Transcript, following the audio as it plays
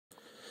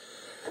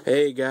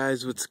Hey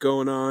guys, what's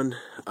going on?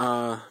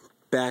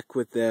 Back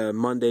with the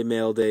Monday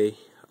mail day.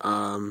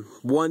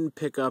 One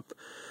pickup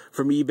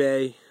from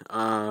eBay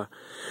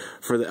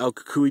for the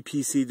Kukui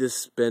PC.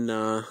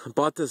 I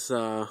bought this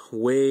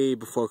way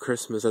before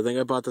Christmas. I think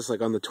I bought this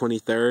like on the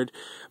 23rd,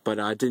 but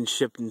it didn't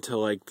ship until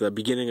like the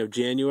beginning of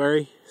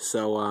January.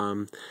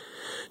 So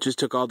just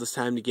took all this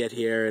time to get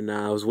here, and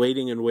I was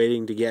waiting and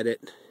waiting to get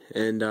it,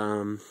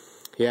 and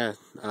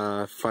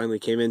finally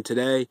came in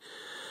today.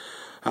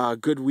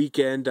 Good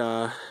weekend.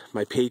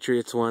 My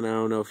Patriots won. I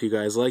don't know if you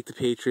guys like the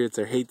Patriots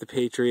or hate the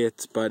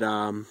Patriots, but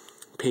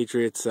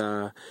Patriots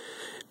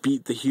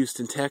beat the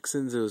Houston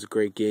Texans. It was a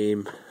great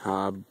game.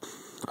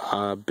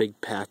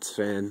 Big Pats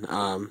fan.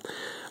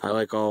 I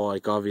like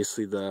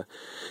obviously the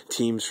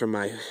teams from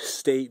my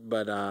state,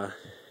 but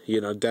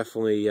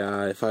definitely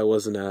if I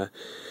wasn't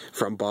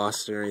from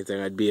Boston or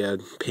anything, I'd be a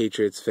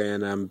Patriots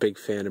fan. I'm a big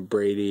fan of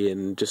Brady,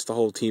 and just the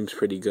whole team's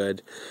pretty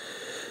good.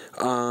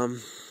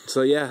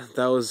 So yeah,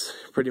 that was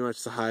pretty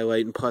much the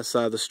highlight, and plus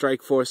the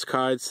Strike Force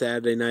card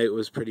Saturday night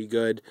was pretty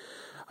good.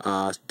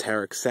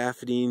 Tarek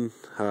Safadine,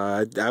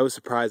 I was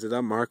surprised that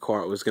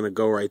Marquardt was going to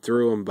go right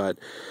through him, but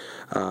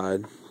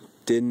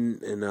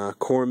didn't, and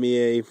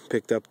Cormier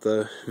picked up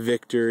the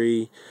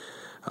victory.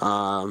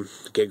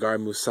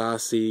 Gegard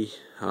Mousasi,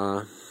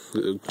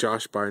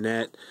 Josh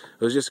Barnett.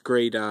 It was just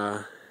great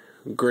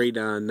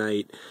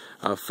night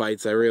of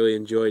fights. I really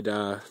enjoyed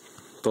the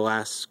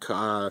last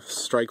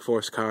Strike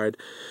Force card.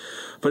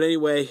 But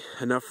anyway,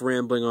 enough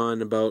rambling on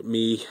about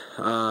me.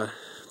 The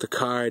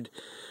card,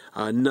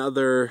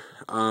 another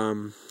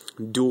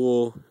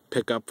dual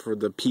pickup for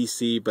the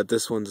PC, but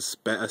this one's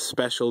a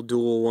special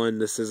dual one.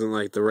 This isn't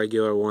like the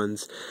regular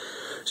ones.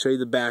 Show you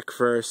the back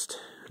first.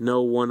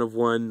 No one of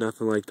one,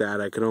 nothing like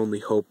that. I could only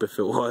hope if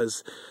it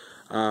was.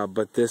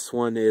 But this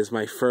one is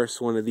my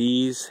first one of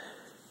these.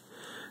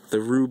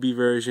 The Ruby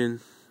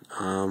version.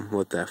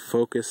 Let that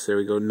focus. There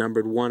we go.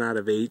 Numbered 1 out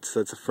of 8.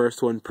 So that's the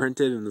first one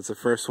printed, and it's the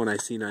first one I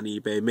seen on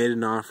eBay. Made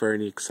an offer,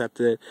 and he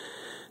accepted it.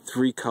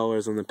 3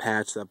 colors on the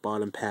patch. That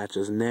bottom patch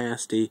is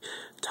nasty.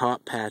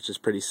 Top patch is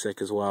pretty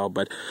sick as well.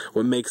 But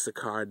what makes the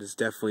card is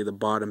definitely the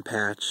bottom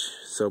patch.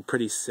 So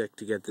pretty sick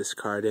to get this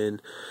card in.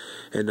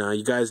 And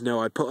you guys know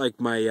I put like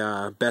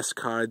my best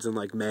cards in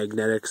like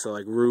magnetics, so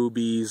like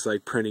rubies,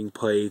 like printing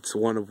plates,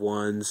 1 of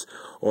 1s,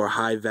 or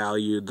high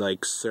valued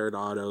like cert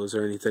autos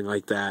or anything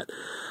like that.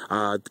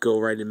 Go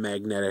right in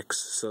magnetics.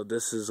 So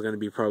this is going to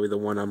be probably the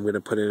one I'm going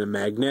to put in a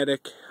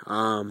magnetic.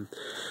 I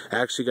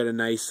actually got a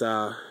nice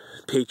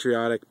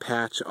patriotic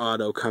patch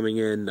auto coming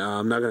in.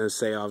 I'm not going to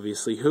say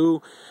obviously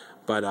who,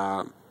 but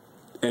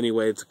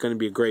anyway, it's going to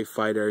be a great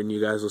fighter, and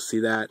you guys will see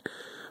that.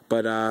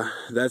 But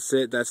that's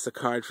it. That's the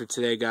card for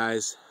today,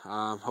 guys.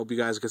 Hope you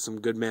guys get some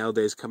good mail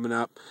days coming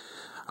up.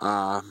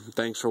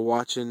 Thanks for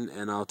watching,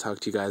 and I'll talk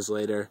to you guys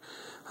later.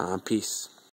 Peace.